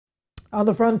On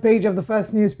the front page of the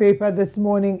first newspaper this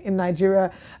morning in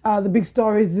Nigeria, the big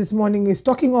story this morning is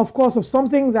talking, of course, of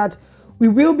something that we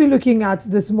will be looking at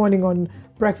this morning on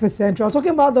Breakfast Central,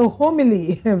 talking about the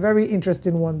homily, a very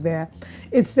interesting one there.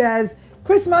 It says,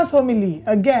 Christmas homily,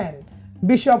 again,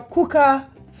 Bishop Kuka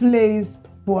flays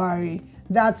Buhari.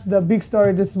 That's the big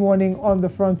story this morning on the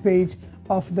front page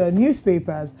of the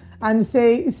newspapers. And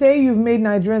say you've made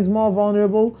Nigerians more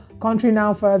vulnerable, country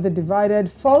now further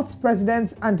divided, false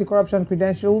president's anti-corruption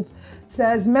credentials,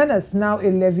 says menace now a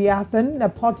leviathan,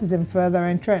 nepotism further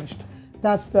entrenched.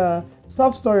 That's the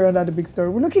sub-story under the big story.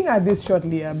 We're looking at this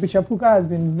shortly. Bishop Kuka has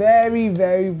been very,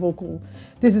 very vocal.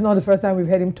 This is not the first time we've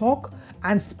heard him talk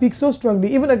and speak so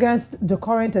strongly, even against the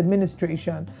current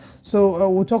administration. So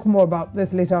we'll talk more about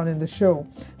this later on in the show.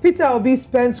 Peter Obi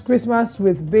spends Christmas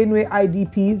with Benue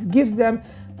IDPs, gives them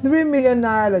 3 million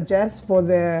naira largesse for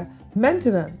their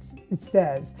maintenance. It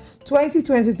says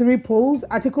 2023 polls,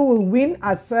 Atiku will win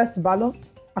at first ballot,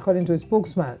 according to a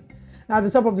spokesman. Now, at the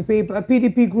top of the paper,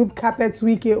 PDP group carpets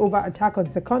Wike over attack on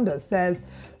Secondus, says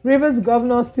Rivers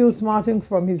governor still smarting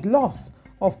from his loss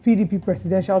of PDP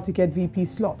presidential ticket VP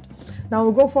slot. Now,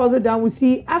 we'll go further down. We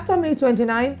see after May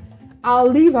 29, I'll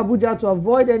leave Abuja to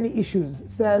avoid any issues,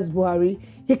 says Buhari.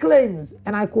 He claims,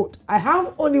 and I quote, I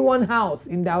have only one house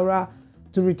in Daura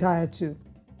to retire to.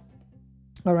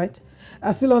 All right.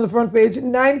 Still on the front page,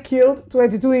 9 killed,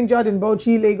 22 injured in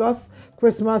Bauchi, Lagos.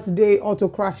 Christmas Day auto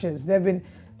crashes. There have been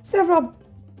several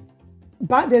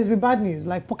there's been bad news,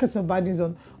 like pockets of bad news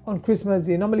on Christmas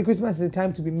Day. Normally, Christmas is a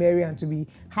time to be merry and to be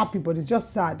happy, but it's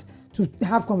just sad to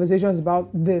have conversations about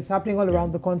this happening all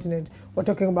around the continent. We're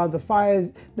talking about the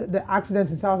fires, the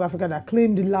accidents in South Africa that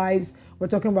claimed lives. We're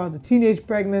talking about the teenage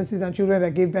pregnancies and children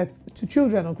that gave birth to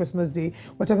children on Christmas Day.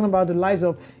 We're talking about the lives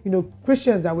of,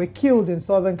 Christians that were killed in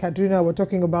southern Kaduna. We're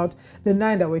talking about the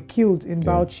 9 that were killed in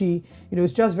Bauchi.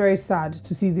 It's just very sad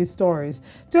to see these stories.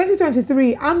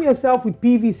 2023, arm yourself with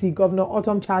PVC, Governor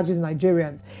Autumn charges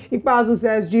Nigerians. Ikpeazu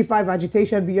says G5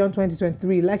 agitation beyond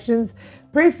 2023 elections.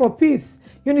 Pray for peace.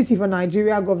 Unity for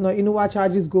Nigeria, Governor Inuwa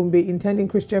charges Gombe intending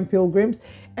Christian pilgrims.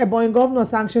 Ebonyi governor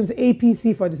sanctions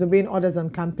APC for disobeying orders on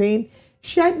campaign.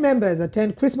 Shared members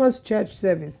attend Christmas church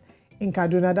service in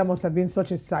Kaduna. That must have been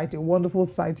such a sight, a wonderful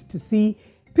sight to see.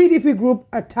 PDP group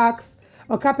attacks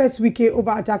or carpets Wike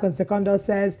over attack on Secondus,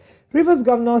 says Rivers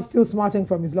governor still smarting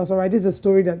from his loss. All right, this is a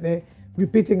story that they're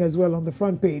repeating as well on the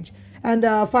front page. And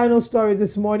final story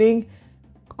this morning,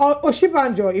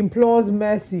 Oshibanjo implores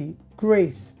mercy,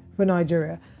 grace for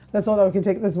Nigeria. That's all that we can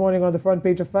take this morning on the front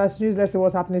page of First News. Let's see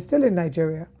what's happening still in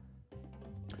Nigeria.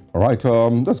 All right,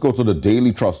 let's go to the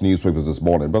Daily Trust newspapers this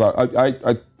morning. But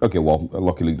okay, well,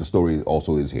 luckily the story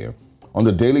also is here. On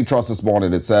the Daily Trust this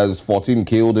morning, it says 14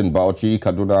 killed in Bauchi,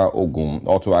 Kaduna, Ogun,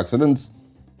 auto accidents.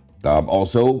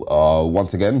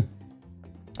 Once again,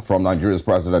 from Nigeria's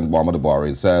President Muhammadu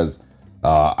Buhari, it says,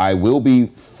 I will be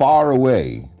far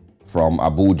away from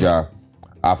Abuja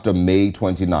after May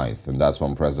 29th, and that's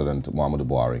from President Muhammadu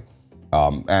Buhari.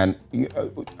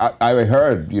 I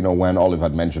heard, when Olive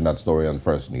had mentioned that story on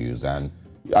First News, and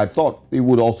I thought it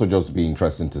would also just be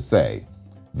interesting to say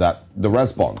that the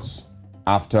response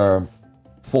after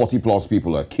 40 plus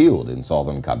people are killed in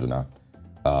southern Kaduna,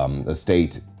 a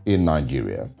state in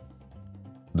Nigeria,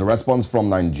 the response from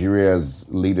Nigeria's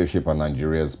leadership and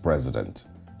Nigeria's president,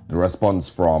 the response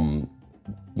from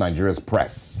Nigeria's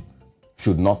press,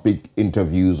 should not be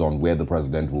interviews on where the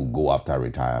president will go after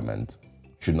retirement,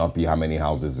 should not be how many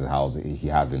houses he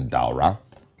has in Daura,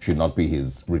 should not be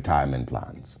his retirement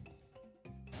plans.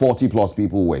 40 plus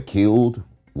people were killed,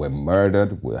 were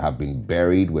murdered, have been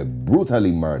buried, were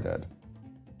brutally murdered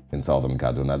in southern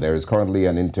Kaduna. There is currently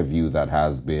an interview that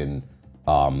has been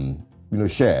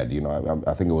shared.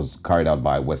 I think it was carried out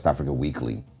by West Africa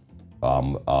Weekly.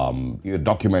 A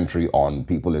documentary on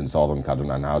people in southern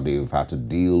Kaduna and how they've had to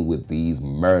deal with these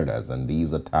murders and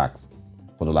these attacks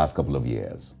for the last couple of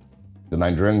years. The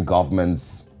Nigerian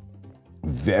government's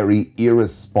very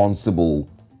irresponsible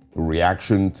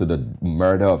reaction to the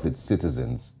murder of its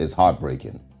citizens is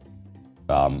heartbreaking.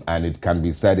 And it can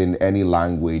be said in any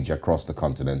language across the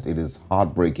continent. It is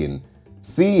heartbreaking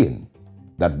seeing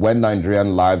that when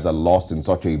Nigerian lives are lost in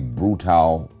such a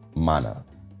brutal manner,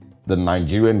 the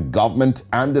Nigerian government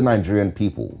and the Nigerian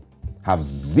people have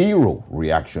zero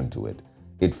reaction to it.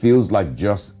 It feels like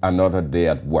just another day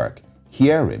at work,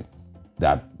 hearing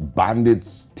that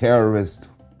bandits, terrorists,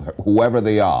 whoever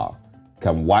they are,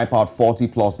 can wipe out 40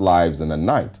 plus lives in a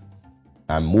night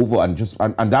and move on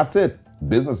and that's it.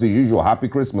 Business as usual. Happy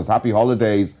Christmas, happy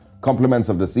holidays, compliments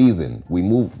of the season. We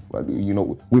move,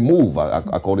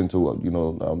 according to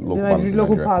local parlance.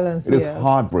 Local parlance. It is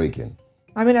heartbreaking.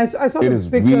 I mean, I saw It the is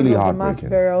pictures really of the mass heartbreaking.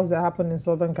 burials that happened in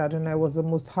Southern Kaduna. It was the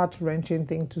most heart-wrenching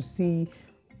thing to see,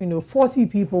 40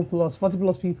 people plus, 40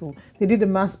 plus people. They did a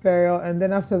mass burial, and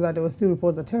then after that, there was still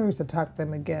reports that terrorists attacked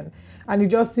them again. And it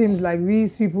just seems like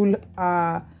these people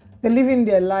they're living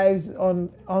their lives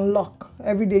on lock.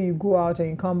 Every day you go out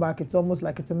and you come back, it's almost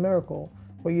like it's a miracle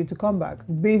for you to come back.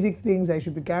 Basic things that you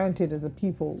should be guaranteed as a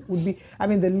people would be,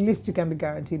 the least you can be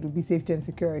guaranteed would be safety and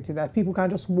security, that people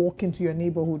can't just walk into your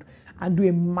neighborhood and do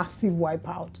a massive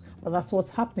wipeout. But that's what's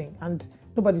happening, and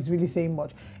nobody's really saying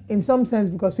much. In some sense,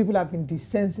 because people have been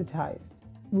desensitized.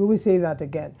 We always say that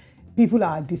again. People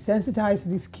are desensitized to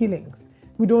these killings.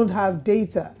 We don't have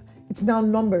data. It's now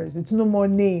numbers, it's no more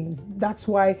names. That's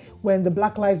why when the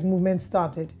Black Lives Movement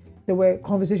started, there were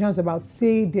conversations about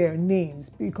say their names,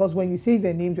 because when you say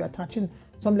their names, you're attaching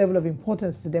some level of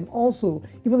importance to them. Also,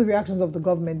 even the reactions of the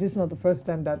government, this is not the first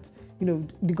time that,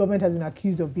 the government has been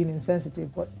accused of being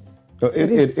insensitive, but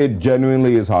it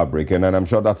genuinely is heartbreaking, and I'm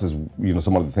sure that is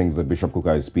some of the things that Bishop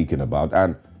Kuka is speaking about.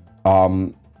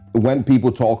 And when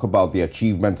people talk about the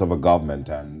achievements of a government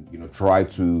and try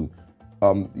to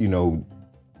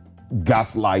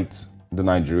gaslight the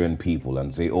Nigerian people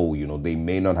and say, oh, they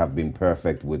may not have been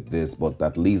perfect with this, but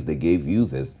at least they gave you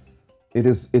this.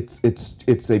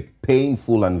 It's a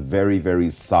painful and very, very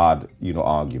sad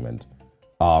argument.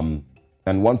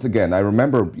 And once again, I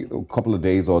remember a couple of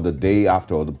days or the day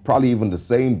after, or probably even the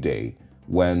same day,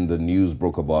 when the news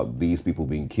broke about these people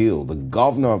being killed, the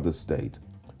governor of the state,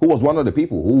 who was one of the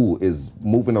people who is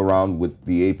moving around with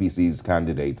the APC's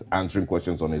candidate, answering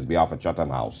questions on his behalf at Chatham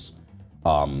House,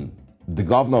 the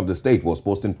governor of the state was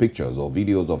posting pictures or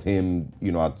videos of him,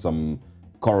 at some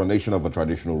coronation of a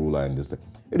traditional ruler in this state.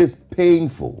 It is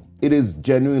painful. It is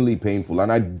genuinely painful.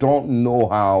 And I don't know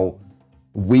how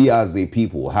we as a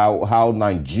people, how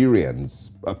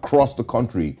Nigerians across the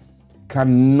country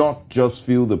cannot just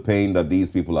feel the pain that these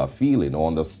people are feeling or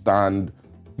understand,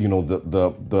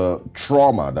 the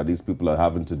trauma that these people are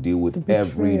having to deal with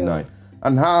every night.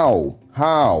 And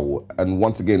and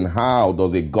once again, how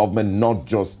does a government not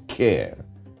just care?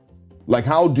 Like,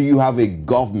 how do you have a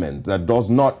government that does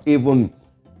not even,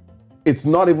 it's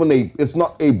not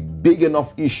a big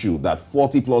enough issue that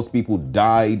 40 plus people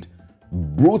died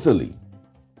brutally.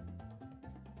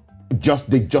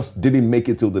 They just didn't make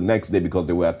it till the next day because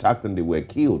they were attacked and they were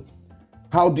killed.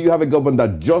 How do you have a government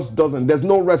that just doesn't, there's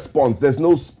no response, there's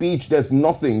no speech, there's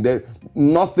nothing,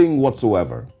 nothing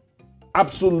whatsoever.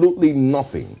 Absolutely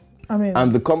nothing.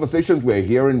 And the conversations we're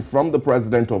hearing from the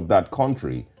president of that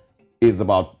country is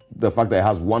about the fact that he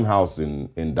has one house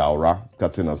in Daura,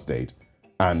 Katsina State,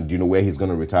 and where he's going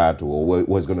to retire to, or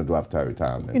what he's going to do after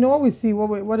retirement. What we see,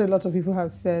 what a lot of people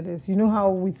have said is, how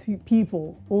with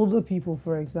people, older people,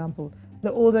 for example,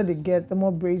 the older they get, the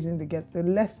more brazen they get, the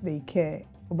less they care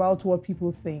about what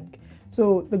people think.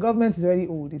 So the government is already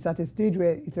old. It's at a stage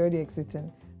where it's already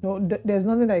exiting. No, there's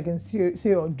nothing that I can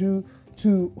say or do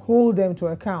to hold them to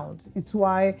account. It's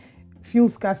why fuel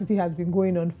scarcity has been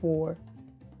going on for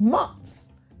months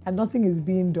and nothing is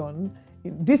being done.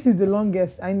 This is the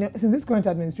longest, I know, since this current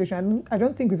administration. I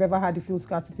don't think we've ever had a fuel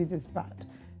scarcity this bad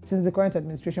since the current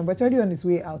administration, but it's already on its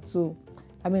way out. So,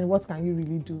 what can you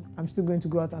really do? I'm still going to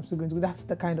go out, I'm still going to go. That's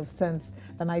the kind of sense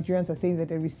that Nigerians are saying that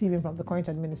they're receiving from the current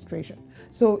administration.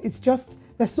 So it's just,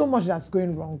 there's so much that's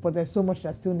going wrong, but there's so much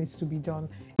that still needs to be done.